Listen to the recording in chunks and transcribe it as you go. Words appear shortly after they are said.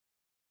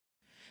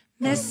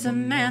Miss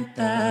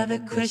Samantha, the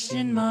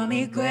Christian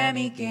mommy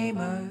Grammy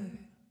gamer.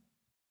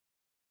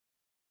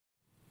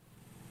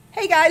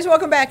 Hey guys,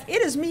 welcome back.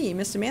 It is me,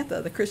 Miss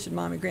Samantha, the Christian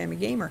mommy Grammy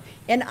gamer,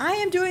 and I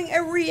am doing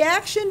a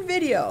reaction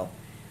video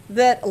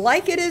that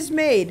Like It Is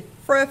made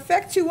for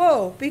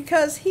Effect2O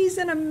because he's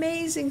an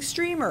amazing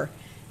streamer,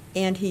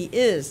 and he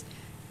is.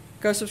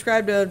 Go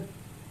subscribe to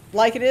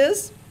Like It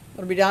Is.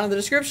 It'll be down in the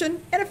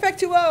description. And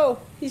Effect2O,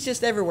 he's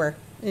just everywhere.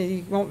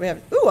 You won't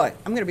have. Ooh, I'm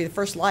gonna be the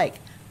first like.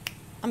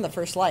 I'm the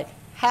first like.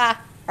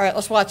 Ha! All right,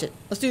 let's watch it.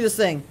 Let's do this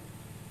thing.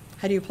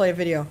 How do you play a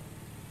video?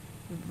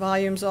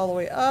 Volume's all the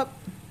way up.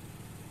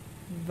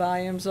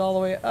 Volume's all the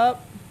way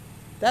up.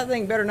 That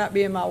thing better not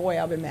be in my way.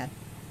 I'll be mad.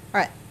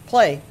 All right,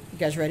 play. You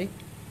guys ready?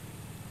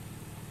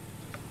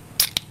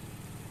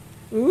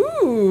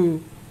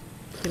 Ooh.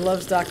 He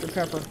loves Dr.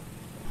 Pepper.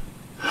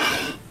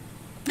 Hey,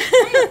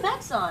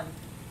 effects on.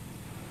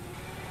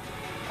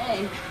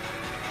 Hey.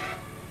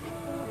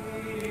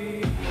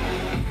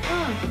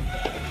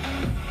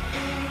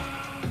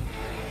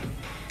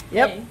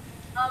 Yep. Hey.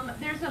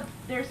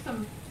 There's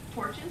some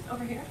torches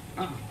over here.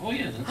 Oh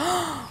yeah.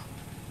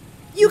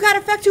 You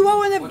got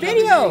Effect2O in the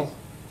video.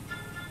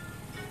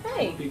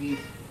 Hey. Piggy,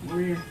 over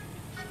here.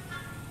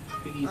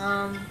 Piggy.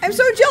 I'm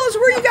so jealous.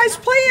 Where are you guys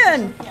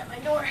playing? Yeah, my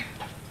door.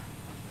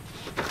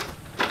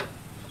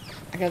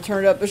 I gotta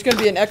turn it up. There's gonna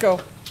be an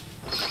echo.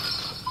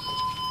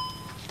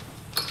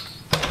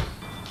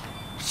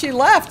 She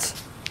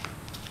left.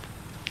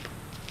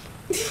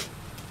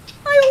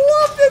 I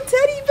love the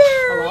teddy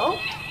bear. Hello?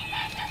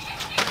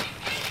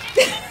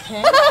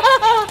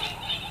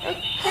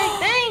 Okay,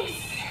 thanks.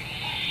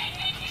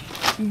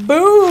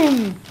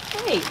 Boom.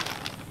 Hey,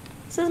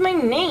 this is my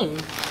name.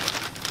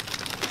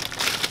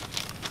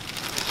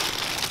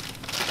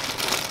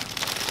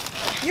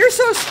 You're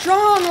so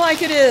strong,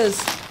 Like It Is.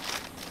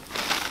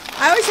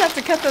 I always have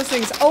to cut those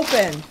things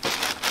open.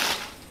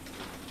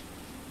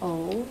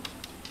 Oh.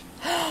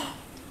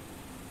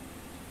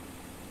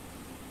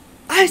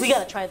 We We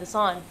gotta try this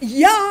on.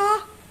 Yeah.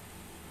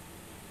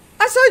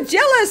 I'm so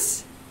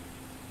jealous.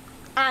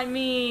 I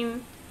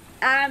mean,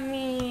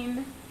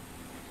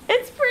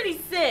 it's pretty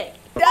sick.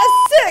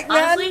 That's sick,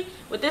 man. Honestly,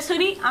 with this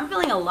hoodie, I'm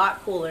feeling a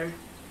lot cooler.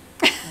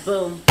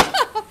 Boom.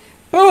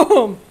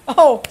 Boom.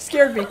 Oh,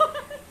 scared me.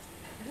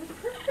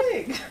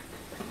 Perfect.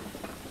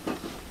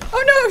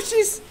 Oh no,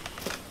 she's...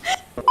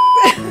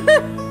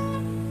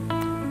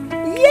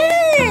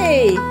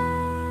 Yay!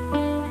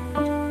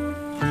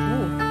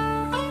 Ooh.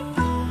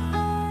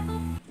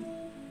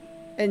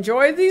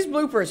 Enjoy these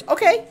bloopers.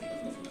 Okay.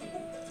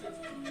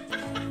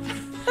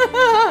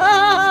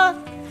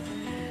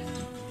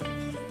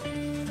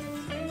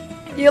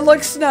 You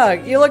look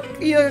snug. You look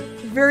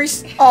very...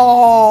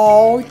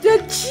 Oh, the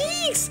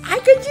cheeks! I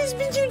could just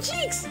pinch your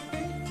cheeks.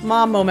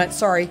 Mom moment,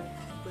 sorry.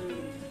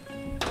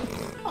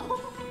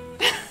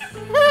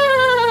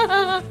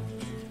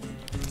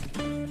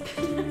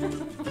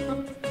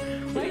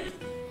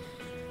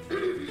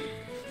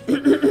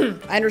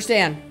 I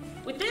understand.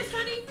 With this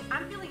hoodie,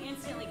 I'm feeling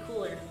instantly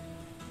cooler.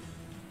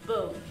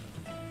 Boom.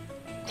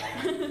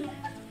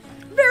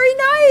 Very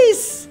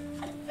nice.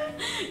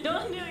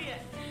 Don't do it yet.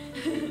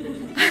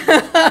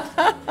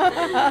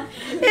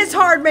 It's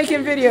hard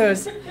making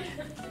videos.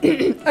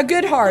 A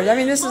good hard. I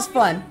mean, this is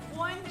fun.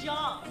 One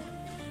job.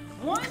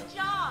 One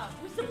job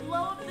was to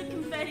blow up the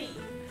confetti.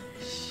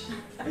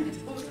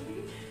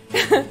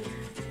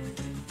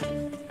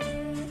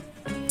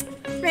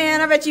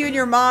 Man, I bet you and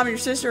your mom and your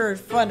sister are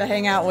fun to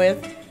hang out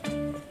with.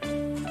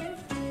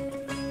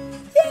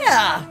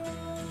 Yeah.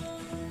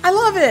 I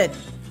love it.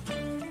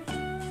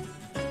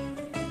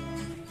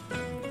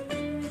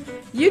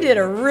 You did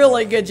a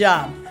really good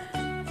job.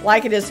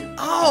 Like It Is.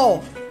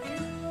 Oh.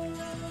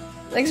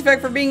 Thanks,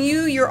 Effect, for being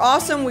you. You're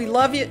awesome. We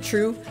love you.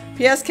 True.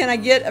 P.S. Can I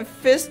get a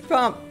fist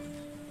pump?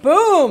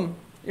 Boom.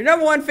 Your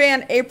 #1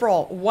 fan,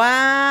 April.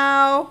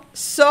 Wow.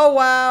 So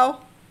wow.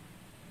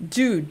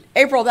 Dude,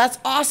 April, that's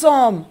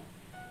awesome.